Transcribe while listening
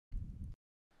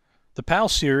The PAL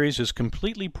series is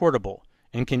completely portable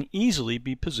and can easily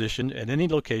be positioned at any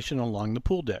location along the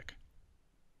pool deck.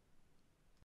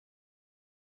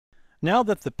 Now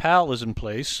that the PAL is in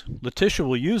place, Letitia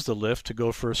will use the lift to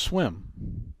go for a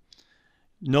swim.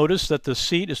 Notice that the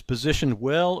seat is positioned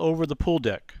well over the pool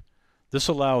deck. This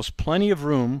allows plenty of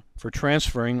room for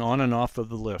transferring on and off of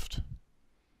the lift.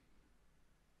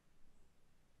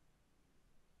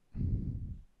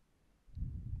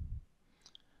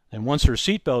 And once her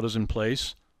seatbelt is in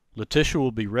place, Letitia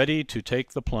will be ready to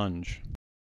take the plunge.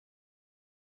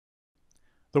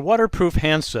 The waterproof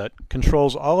handset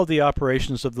controls all of the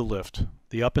operations of the lift,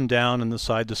 the up and down and the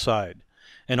side to side,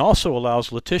 and also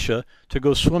allows Letitia to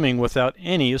go swimming without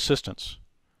any assistance.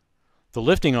 The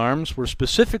lifting arms were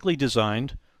specifically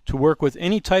designed to work with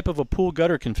any type of a pool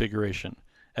gutter configuration,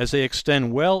 as they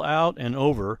extend well out and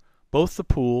over both the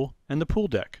pool and the pool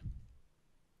deck.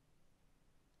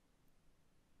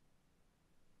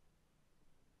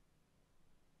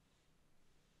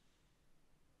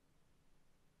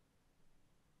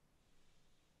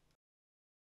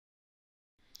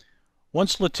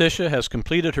 Once Letitia has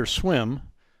completed her swim,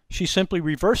 she simply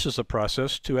reverses the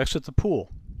process to exit the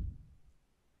pool.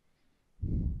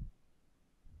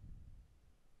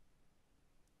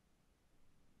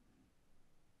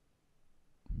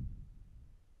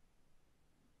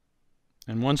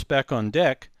 And once back on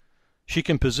deck, she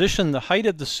can position the height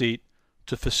of the seat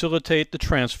to facilitate the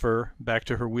transfer back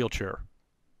to her wheelchair.